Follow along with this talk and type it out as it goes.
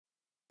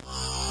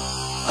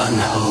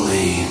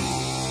unholy.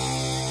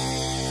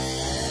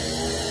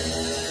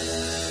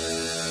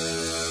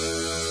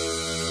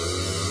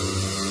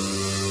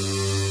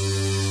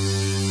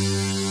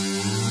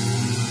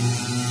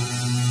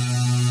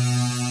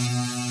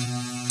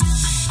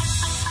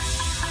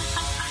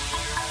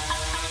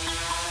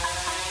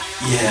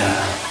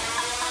 Yeah.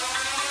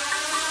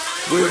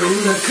 We're in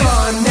the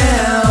car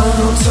now,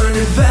 no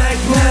turning back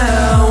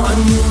now. A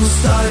new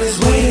start is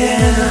waiting,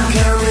 I'm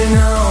counting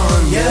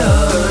on you.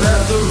 Burn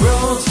out the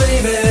roads,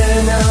 baby,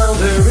 now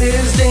there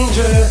is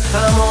danger.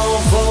 I'm all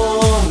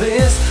for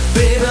this,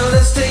 baby,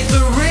 let's take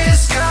the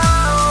risk.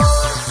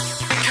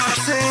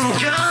 Cops and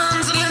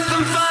guns, let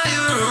them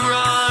fire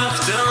off.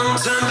 Don't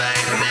turn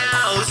back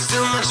now, it's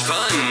too much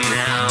fun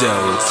now.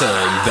 Don't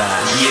turn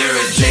back. You're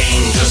a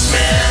dangerous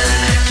man,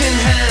 I can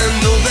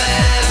handle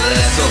that.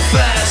 Let's go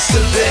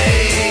faster,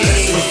 babe.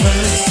 Let's go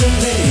faster,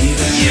 baby.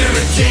 You're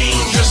a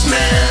dangerous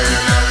man,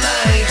 I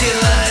like it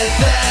like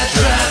that.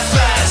 Drive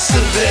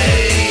faster,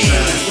 babe.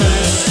 Drive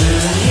faster,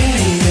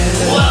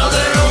 yeah.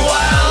 Wilder and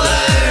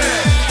wilder.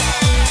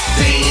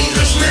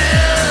 Dangerous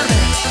man,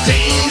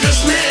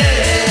 dangerous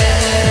man.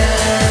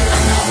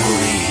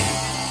 Unholy.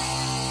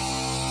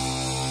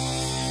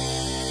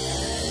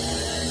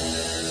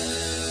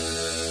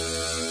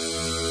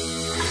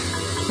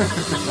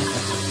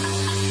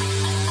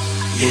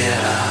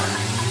 Yeah.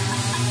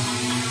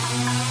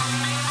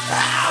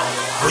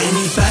 When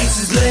he bites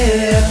his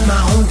lip, my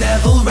own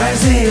devil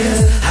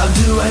rises. How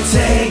do I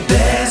take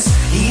this?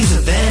 He's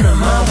a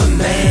venom of a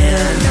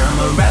man. I'm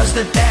aroused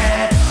at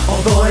that. Oh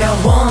boy, I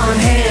want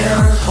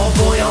him. Oh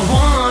boy, I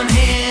want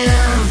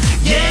him.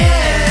 Yeah.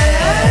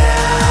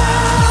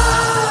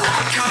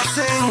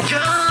 Cops and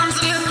guns,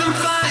 let them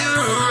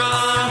fire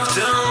off.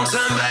 Don't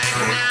turn back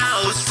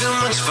now, it's too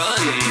much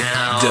fun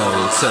now.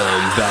 Don't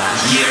turn back.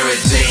 You're a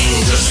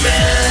dangerous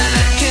man,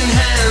 I can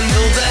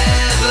handle that.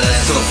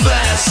 Let's go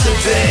faster,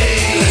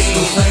 babe. Let's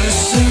go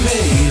faster,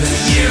 baby.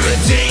 You're a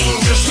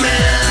dangerous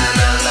man,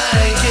 I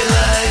like it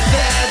like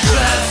that.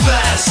 Drive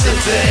faster,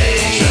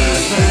 babe.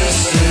 Drive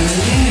faster,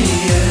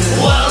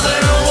 yeah.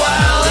 Wilder and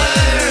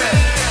wilder.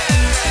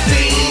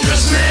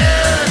 Dangerous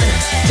man,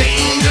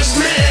 dangerous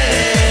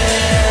man.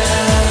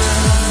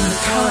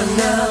 Car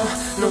now,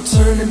 no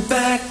turning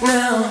back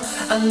now.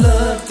 I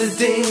love the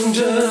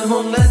danger,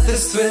 won't let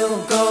this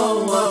thrill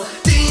go. Oh,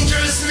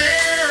 dangerous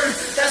man,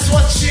 that's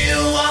what you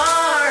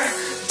are.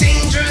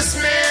 Dangerous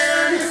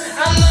man,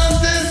 I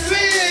love the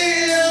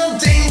thrill.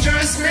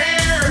 Dangerous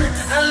man,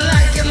 I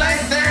like it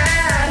like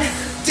that.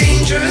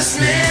 Dangerous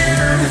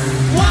man.